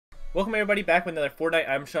Welcome everybody back with another Fortnite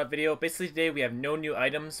item shop video. Basically today we have no new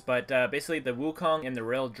items, but basically the Wukong and the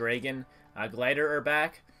Royale Dragon glider are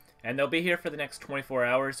back. And they'll be here for the next 24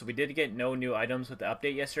 hours. So we did get no new items with the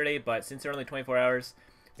update yesterday, but since they're only 24 hours,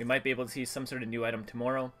 we might be able to see some sort of new item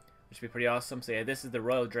tomorrow, which would be pretty awesome. So yeah, this is the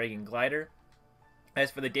Royale Dragon glider. As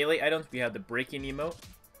for the daily items, we have the Breakin emote.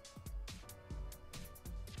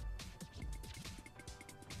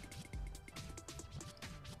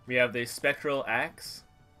 We have the Spectral axe.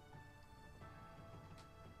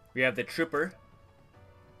 We have the Trooper.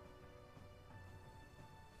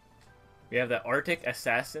 We have the Arctic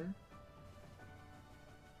Assassin.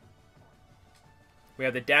 We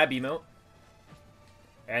have the Dab emote.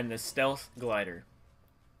 And the Stealth Glider.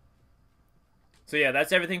 So yeah,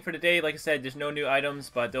 that's everything for today. Like I said, there's no new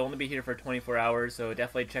items, but they'll only be here for 24 hours, so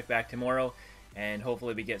definitely check back tomorrow, and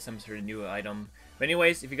hopefully we get some sort of new item. But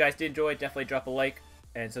anyways, if you guys did enjoy, definitely drop a like,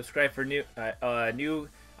 and subscribe for new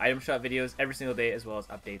item shop videos every single day, as well as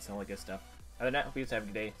updates and all that good stuff. Other than that, hope you guys have a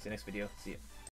good day. See you next video. See ya.